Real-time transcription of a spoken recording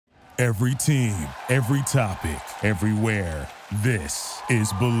Every team, every topic, everywhere. This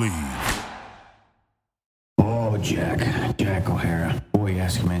is Believe. Oh, Jack O'Hara. Boy, you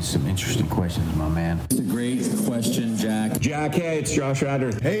asking me some interesting questions, my man. It's a great question, Jack. Jack, hey, it's Josh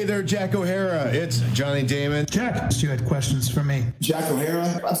Ryder. Hey there, Jack O'Hara. It's Johnny Damon. Jack, you had questions for me. Jack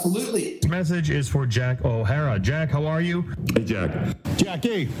O'Hara? Absolutely. This message is for Jack O'Hara. Jack, how are you? Hey, Jack. Jack,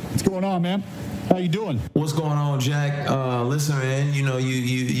 hey, what's going on, man? How you doing? What's going on, Jack? Listen, man,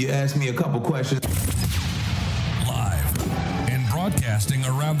 you asked me a couple questions. Live and broadcasting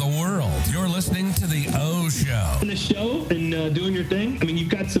around the world, you're listening to The O Show. In the show and doing your thing, I mean, you've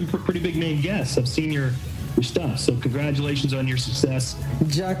got some pretty big name guests. I've seen your stuff, so congratulations on your success.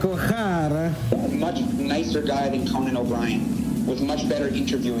 Jack O'Hara. Much nicer guy than Conan O'Brien, with much better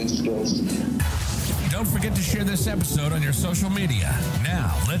interviewing skills. Don't forget to share this episode on your social media.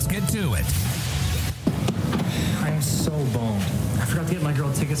 Now, let's get to it. I'm so boned. I forgot to get my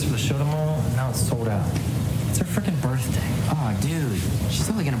girl tickets for the show tomorrow, and now it's sold out. It's her freaking birthday. Oh, dude, she's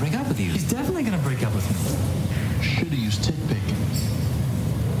totally gonna break up with you. She's definitely gonna break up with me. Should've used TickPick.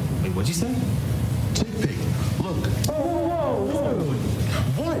 Wait, what'd you say? TickPick. Look. Whoa.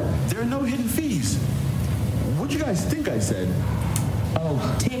 What? There are no hidden fees. What'd you guys think I said?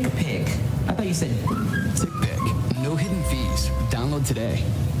 Oh, TickPick. I thought you said TickPick. No hidden fees. Download today.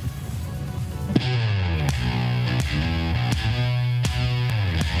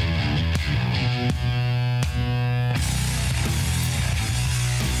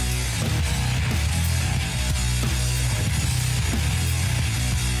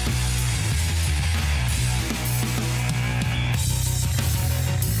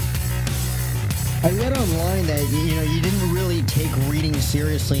 I read online that, you didn't really take reading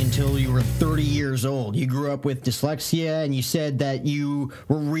seriously until you were 30 years old. You grew up with dyslexia, and you said that you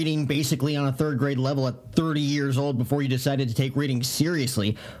were reading basically on a third grade level at 30 years old before you decided to take reading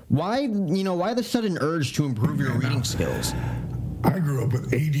seriously. Why the sudden urge to improve your reading skills? I grew up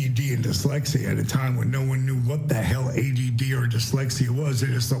with ADD and dyslexia at a time when no one knew what the hell ADD or dyslexia was. They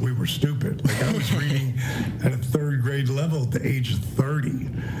just thought we were stupid. Like, I was reading at a third grade level at the age of 30.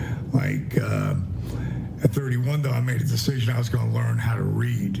 At 31, though, I made a decision I was going to learn how to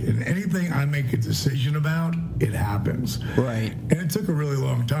read. And anything I make a decision about, it happens. Right. And it took a really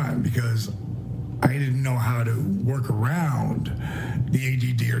long time because I didn't know how to work around the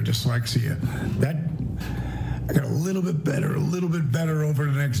ADD or dyslexia. I got a little bit better over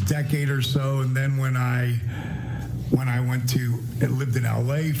the next decade or so. And then when I lived in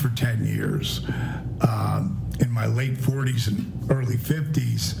LA for 10 years, in my late 40s and early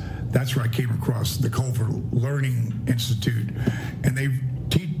 50s, that's where I came across the Culver Learning Institute. And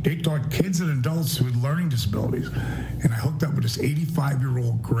they taught kids and adults with learning disabilities. And I hooked up with this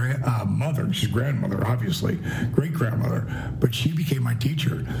 85-year-old mother. She's grandmother, obviously, great-grandmother. But she became my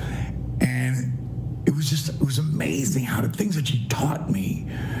teacher. And it was amazing how the things that she taught me,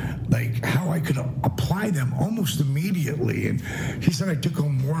 like how I could apply them almost immediately. And she said I took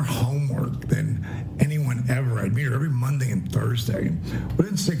home more homework than anyone ever. I'd meet her every Monday and Thursday.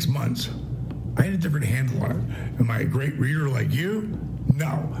 Within 6 months, I had a different handle on it. Am I a great reader like you?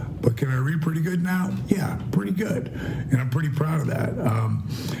 No. But can I read pretty good now? Yeah, pretty good. And I'm pretty proud of that.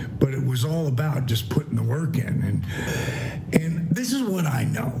 But it was all about just putting the work in. And this is what I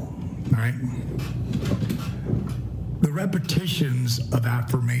know, right? The repetitions of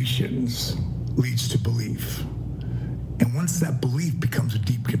affirmations leads to belief. And once that belief becomes a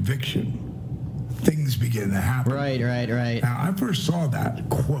deep conviction, things begin to happen. Right. Now, I first saw that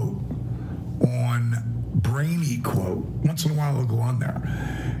quote on Brainy Quote. Once in a while, I'll go on there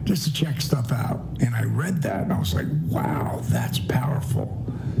just to check stuff out. And I read that, and I was like, wow, that's powerful.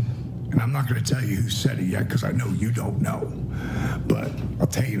 And I'm not going to tell you who said it yet because I know you don't know. But I'll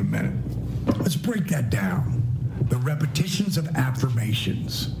tell you in a minute. Let's break that down. The repetitions of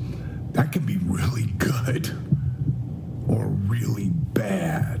affirmations, that can be really good or really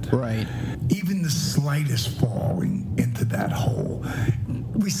bad. Right. Even the slightest falling into that hole.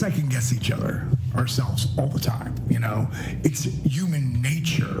 We second guess each other, ourselves, all the time, It's human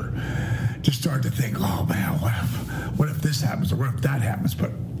nature to start to think, oh, man, what if this happens or what if that happens?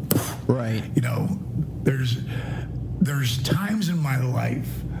 But, right. There's times in my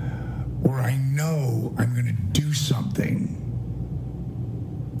life where I know I'm going to do something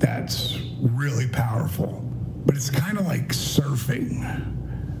that's really powerful. But it's kind of like surfing.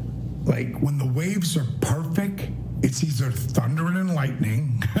 Like when the waves are perfect, it's either thundering and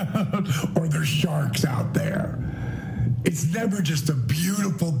lightning or there's sharks out there. It's never just a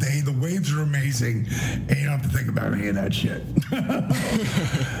beautiful day. The waves are amazing, and you don't have to think about any of that shit.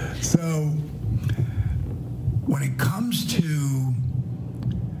 So when it comes to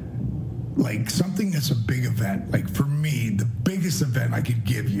like something that's a big event. Like for me, the biggest event I could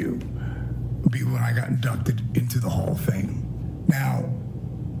give you would be when I got inducted into the Hall of Fame. Now,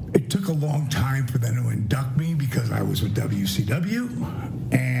 it took a long time for them to induct me because I was with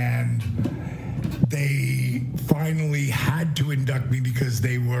WCW, and they finally had to induct me because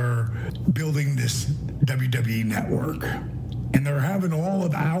they were building this WWE network. And they're having all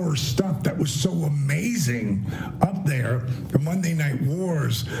of our stuff that was so amazing up there. The Monday Night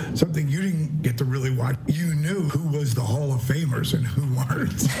Wars, something you didn't get to really watch. You knew who was the Hall of Famers and who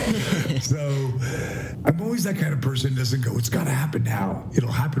weren't. So I'm always that kind of person who doesn't go, it's got to happen now.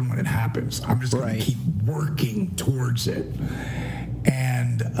 It'll happen when it happens. I'm just going to keep working towards it.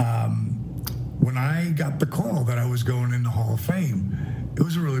 And when I got the call that I was going in the Hall of Fame, it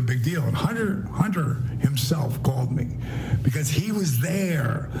was a really big deal. And Hunter himself called me because he was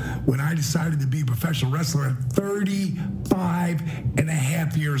there when I decided to be a professional wrestler at 35 and a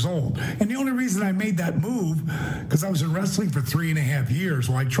half years old. And the only reason I made that move, because I was in wrestling for 3.5 years.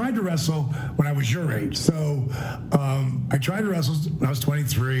 Well, I tried to wrestle when I was your age. So I tried to wrestle when I was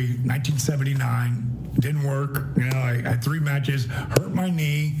 23, 1979. Didn't work. You know, I had 3 matches, hurt my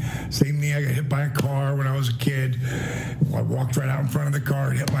knee. Same knee I got hit by a car when I was a kid. I walked right out in front of the car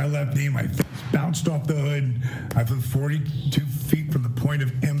and hit my left knee. My face bounced off the hood. I flew 42 feet from the point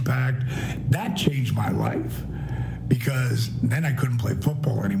of impact. That changed my life because then I couldn't play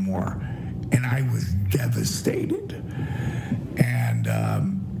football anymore. And I was devastated. And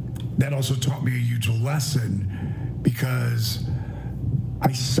that also taught me a huge lesson because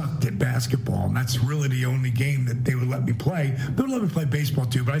I sucked at basketball, and that's really the only game that they would let me play. They would let me play baseball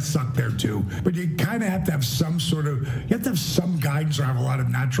too, but I sucked there too. But you kind of have to have some guidance or have a lot of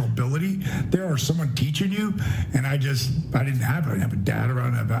natural ability there or someone teaching you, and I didn't have it. I didn't have a dad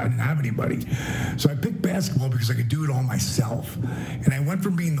around. I didn't have anybody. So I picked basketball because I could do it all myself. And I went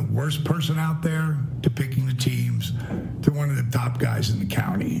from being the worst person out there to picking the teams to one of the top guys in the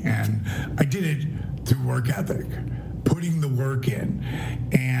county. And I did it through work ethic, putting the work in.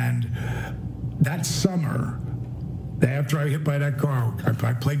 And that summer, after I hit by that car,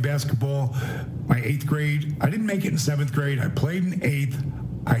 I played basketball my 8th grade. I didn't make it in 7th grade. I played in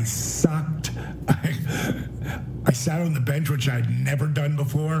 8th. I sucked. I sat on the bench, which I'd never done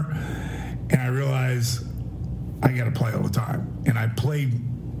before. And I realized I got to play all the time. And I played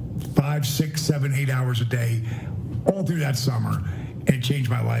 5, 6, 7, 8 hours a day all through that summer. And it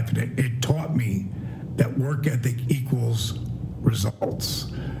changed my life. And it taught me that work ethic equals results.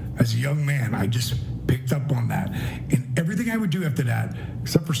 As a young man, I just picked up on that. And everything I would do after that,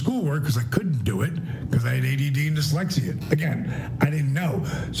 except for schoolwork, because I couldn't do it, because I had ADD and dyslexia. Again, I didn't know.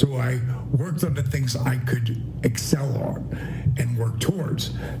 So I worked on the things I could excel on and work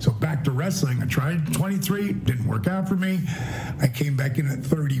towards. So back to wrestling, I tried at 23, didn't work out for me. I came back in at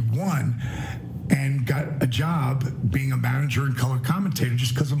 31 and got a job being a manager and color commentator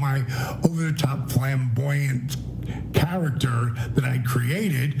just because of my over-the-top flamboyant character that I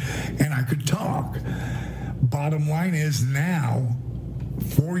created, and I could talk. Bottom line is now,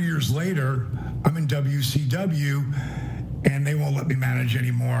 4 years later, I'm in WCW, and they won't let me manage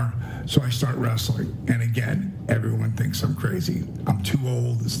anymore, so I start wrestling. And again, everyone thinks I'm crazy. I'm too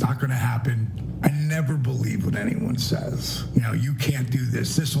old. It's not going to happen. I never believe what anyone says. You know, you can't do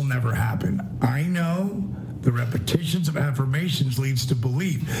this. This will never happen. I know the repetitions of affirmations leads to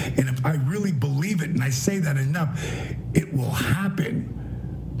belief. And if I really believe it and I say that enough, it will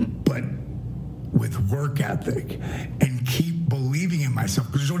happen. But with work ethic and keep believing in myself,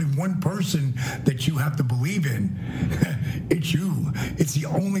 because there's only one person that you have to believe in. It's you. It's the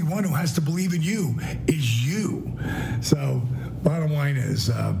only one who has to believe in you is you. So bottom line is,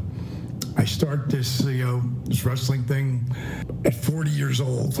 I start this wrestling thing at 40 years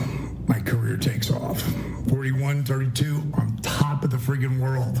old. My career takes off. 41, 32, on top of the friggin'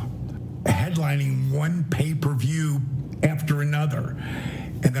 world. Headlining one pay-per-view after another.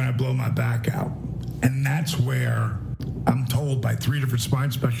 And then I blow my back out. And that's where I'm told by 3 different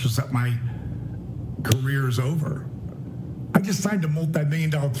spine specialists that my career is over. I just signed a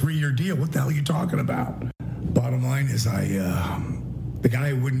multi-million-dollar 3-year deal. What the hell are you talking about? Bottom line is the guy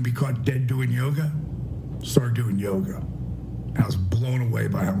who wouldn't be caught dead doing yoga started doing yoga. I was blown away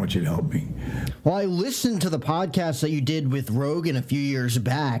by how much it helped me. Well, I listened to the podcast that you did with Rogan a few years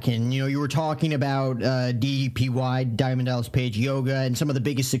back, and you were talking about DDPY, Diamond Dallas Page Yoga, and some of the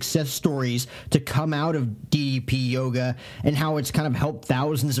biggest success stories to come out of DDP Yoga and how it's kind of helped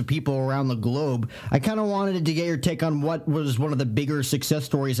thousands of people around the globe. I kind of wanted to get your take on what was one of the bigger success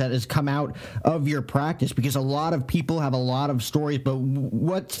stories that has come out of your practice, because a lot of people have a lot of stories, but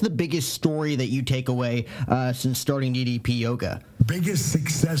what's the biggest story that you take away since starting DDP Yoga? yoga. Biggest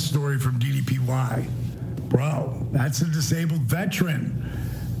success story from DDPY. Bro, that's a disabled veteran.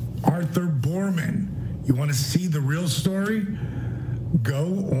 Arthur Borman. You want to see the real story? Go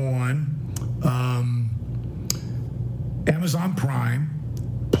on Amazon Prime,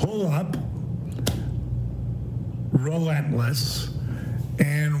 pull up Relentless,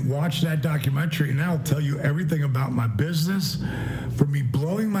 and watch that documentary, and that'll tell you everything about my business, from me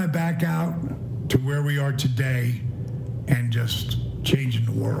blowing my back out to where we are today and just changing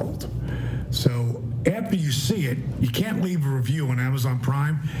the world. So after you see it, you can't leave a review on Amazon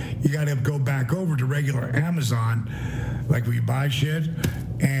Prime. You got to go back over to regular Amazon, like where you buy shit,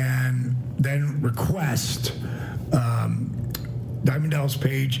 and then request Diamond Dallas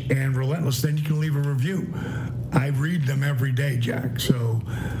Page and Relentless. Then you can leave a review. I read them every day, Jack, so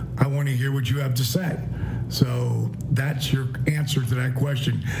I want to hear what you have to say. So that's your answer to that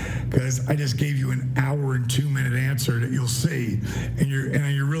question, because I just gave you an hour and 2-minute answer that you'll see, and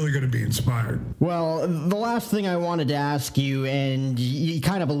you're really going to be inspired. Well, the last thing I wanted to ask you, and you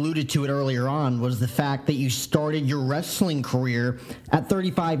kind of alluded to it earlier on, was the fact that you started your wrestling career at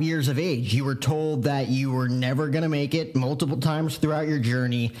 35 years of age. You were told that you were never going to make it multiple times throughout your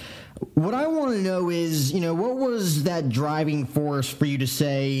journey. What I want to know is, what was that driving force for you to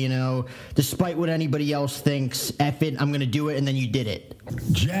say, despite what anybody else thinks, F it, I'm going to do it, and then you did it?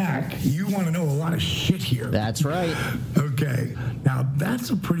 Jack, you want to know a lot of shit here. That's right. Okay. Now,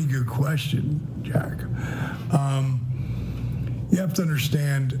 that's a pretty good question, Jack. You have to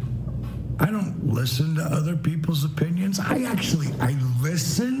understand, I don't listen to other people's opinions. I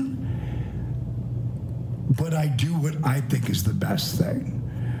listen, but I do what I think is the best thing.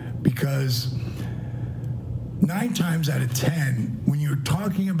 Because 9 times out of 10, when you're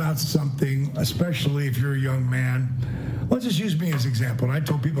talking about something, especially if you're a young man, let's just use me as an example. And I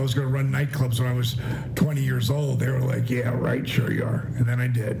told people I was going to run nightclubs when I was 20 years old. They were like, yeah, right, sure you are. And then I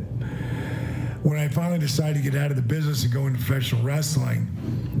did. When I finally decided to get out of the business and go into professional wrestling,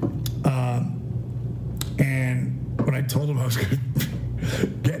 and when I told them I was going to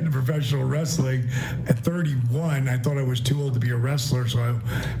get into professional wrestling at 31, I thought I was too old to be a wrestler, so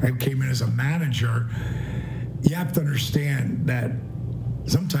I came in as a manager. You have to understand that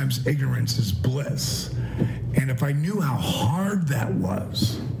sometimes ignorance is bliss. And if I knew how hard that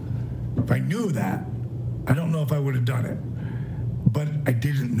was, if I knew that, I don't know if I would have done it. But I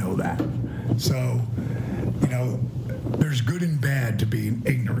didn't know that. So, there's good and bad to being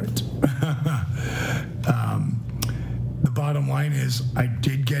ignorant. The bottom line is I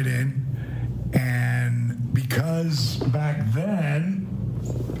did get in, and because back then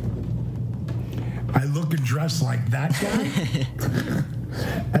I look and dress like that guy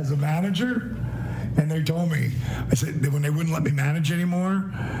as a manager, and they told me, I said, when they wouldn't let me manage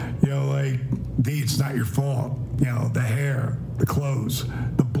anymore, D, it's not your fault. The hair, the clothes,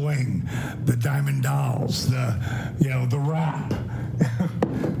 the bling, the diamond dolls, the rap.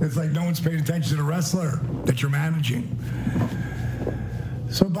 It's like no one's paying attention to the wrestler that you're managing.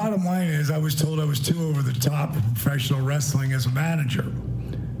 So bottom line is, I was told I was too over the top for professional wrestling as a manager.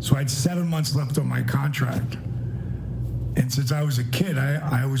 So I had 7 months left on my contract. And since I was a kid,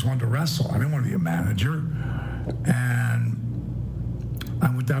 I always wanted to wrestle. I didn't want to be a manager. And I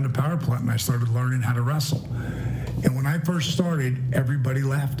went down to Power Plant and I started learning how to wrestle. And when I first started, everybody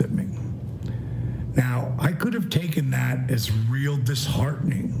laughed at me. Now, I could have taken that as real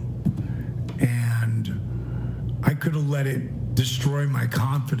disheartening, and I could have let it destroy my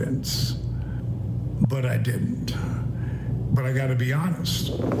confidence, but I didn't. But I got to be honest,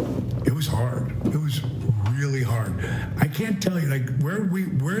 it was hard. It was really hard. I can't tell you,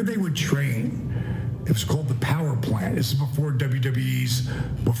 where they would train, it was called the Power Plant. This is before WWE's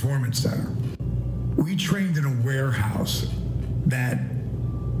Performance Center. We trained in a warehouse that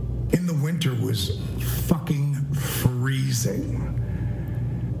in the winter was fucking freezing.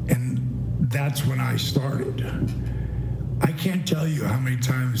 And that's when I started. I can't tell you how many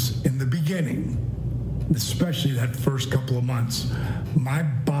times in the beginning, especially that first couple of months, my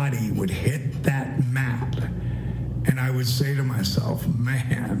body would hit that mat and I would say to myself,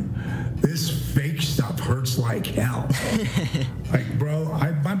 man, this fake stuff hurts like hell. Bro,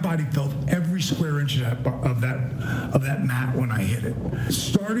 my body felt every square inch of that mat when I hit it.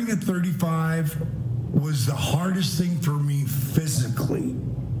 Starting at 35 was the hardest thing for me physically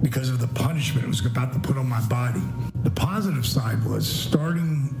because of the punishment it was about to put on my body. The positive side was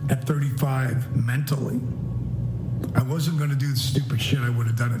starting at 35 mentally. I wasn't going to do the stupid shit I would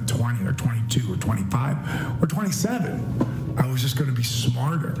have done at 20 or 22 or 25 or 27. I was just going to be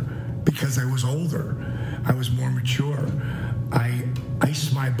smarter because I was older. I was more mature. I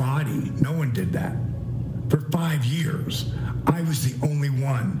iced my body. No one did that. For 5 years, I was the only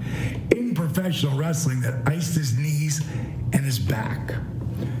one in professional wrestling that iced his knees and his back.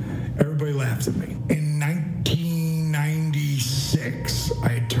 Everybody laughed at me. In 1996, I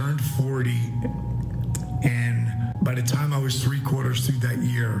had turned 40, and by the time I was 3/4 through that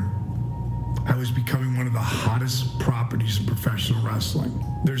year, I was becoming one of the hottest properties in professional wrestling.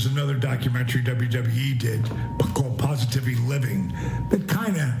 There's another documentary WWE did called Positively Living that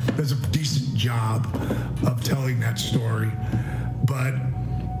kind of does a decent job of telling that story. But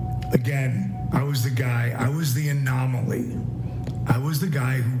again, I was the guy, I was the anomaly. I was the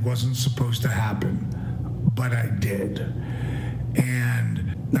guy who wasn't supposed to happen, but I did.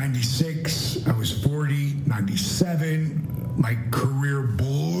 And 96, I was 40, 97, my career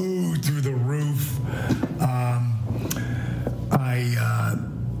blew through the roof. I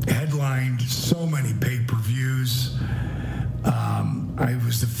headlined so many pay-per-views.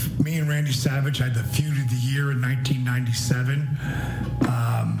 Me and Randy Savage had the feud of the year in 1997.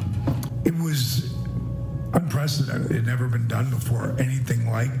 It was unprecedented. It had never been done before, anything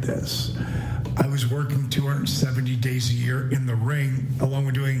like this. I was working 270 days a year in the ring, along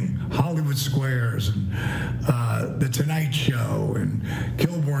with doing Hollywood Squares and The Tonight Show and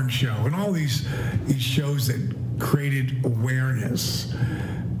Kilborn Show and all these shows that created awareness,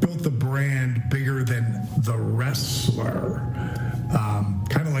 built the brand bigger than the wrestler,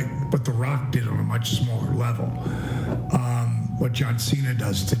 kind of like what The Rock did on a much smaller level, what John Cena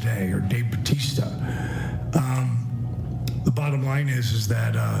does today or Dave Bautista. The bottom line is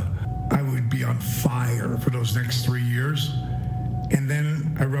that I would be on fire for those next 3 years. And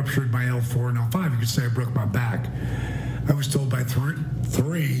then I ruptured my L4 and L5. You could say I broke my back. I was told by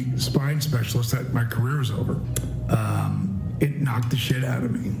three spine specialists that my career was over. It knocked the shit out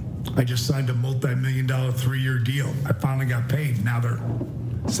of me. I just signed a multi-million-dollar 3-year deal. I finally got paid. Now they're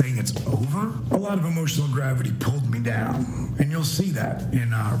saying it's over? A lot of emotional gravity pulled me down. And you'll see that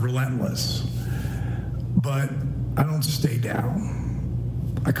in Relentless. But I don't stay down.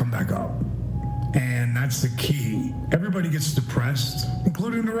 I come back up. And that's the key. Everybody gets depressed,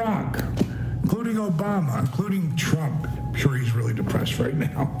 including The Rock, including Obama, including Trump. I'm sure he's really depressed right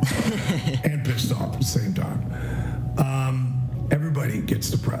now and pissed off at the same time. Everybody gets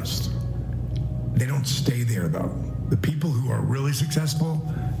depressed. They don't stay there, though. The people who are really successful,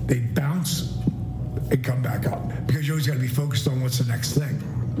 they bounce and come back up because you always got to be focused on what's the next thing.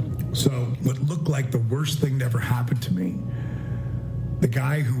 So what looked like the worst thing that ever happened to me, the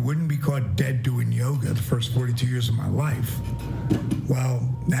guy who wouldn't be caught dead doing yoga the first 42 years of my life,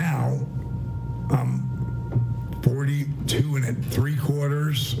 well, now I'm 42 and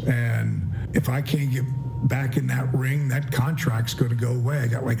 3/4, and if I can't get back in that ring, that contract's going to go away. I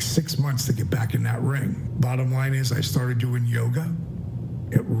got like 6 months to get back in that ring. Bottom line is I started doing yoga.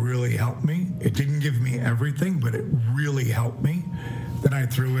 It really helped me. It didn't give me everything, but it really helped me. Then I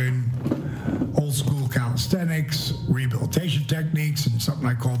threw in old school calisthenics, rehabilitation techniques, and something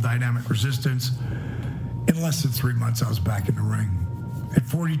I call dynamic resistance. In less than 3 months, I was back in the ring. At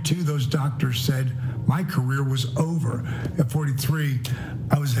 42, those doctors said my career was over. At 43,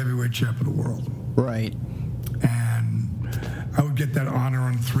 I was heavyweight champ of the world. Right. And I would get that honor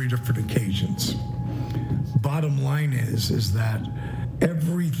on 3 different occasions. Bottom line is that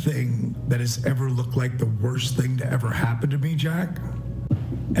everything that has ever looked like the worst thing to ever happen to me, Jack,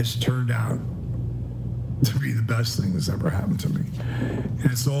 has turned out to be the best thing that's ever happened to me.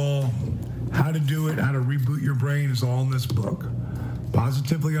 And it's all how to do it, how to reboot your brain is all in this book.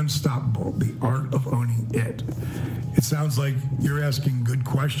 Positively Unstoppable, The Art of Owning It. It sounds like you're asking good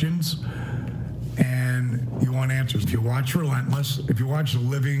questions and you want answers. If you watch Relentless, if you watch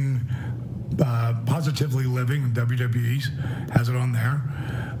Positively Living, WWE's has it on there.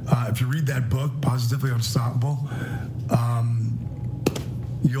 If you read that book, Positively Unstoppable,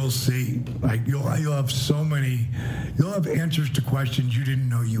 you'll see, like you'll have so many, you'll have answers to questions you didn't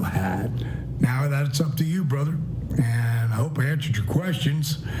know you had. Now that's up to you, brother. And I hope I answered your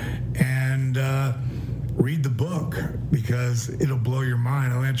questions. And read the book because it'll blow your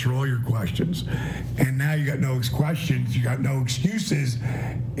mind. I'll answer all your questions. And now you got no questions. You got no excuses.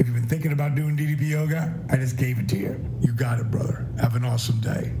 If you've been thinking about doing DDP yoga, I just gave it to you. You got it, brother. Have an awesome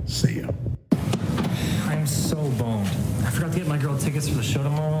day. See ya. I'm so boned. I forgot to get my girl tickets for the show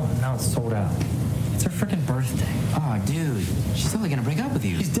tomorrow, and now it's sold out. It's her freaking birthday. Oh, dude. She's totally gonna break up with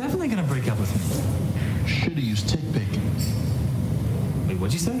you. She's definitely gonna break up with me. Should've used TickPick. Wait,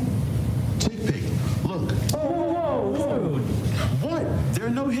 what'd you say? TickPick. Look. Whoa. What? There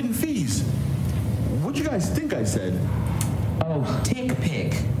are no hidden fees. What'd you guys think I said? Oh,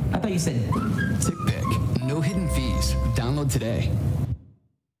 TickPick. I thought you said TickPick. No hidden fees. Download today.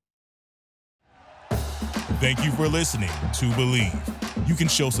 Thank you for listening to Believe. You can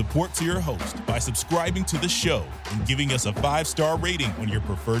show support to your host by subscribing to the show and giving us a 5-star rating on your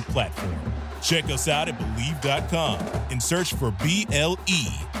preferred platform. Check us out at Believe.com and search for BLEAV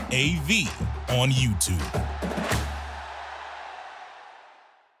on YouTube.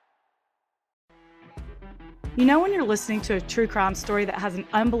 You know when you're listening to a true crime story that has an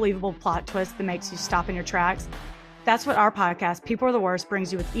unbelievable plot twist that makes you stop in your tracks? That's what our podcast, People Are the Worst,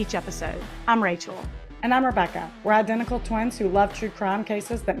 brings you with each episode. I'm Rachel. And I'm Rebecca. We're identical twins who love true crime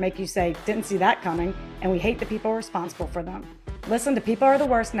cases that make you say, didn't see that coming, and we hate the people responsible for them. Listen to People Are the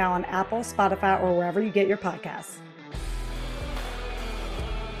Worst now on Apple, Spotify, or wherever you get your podcasts.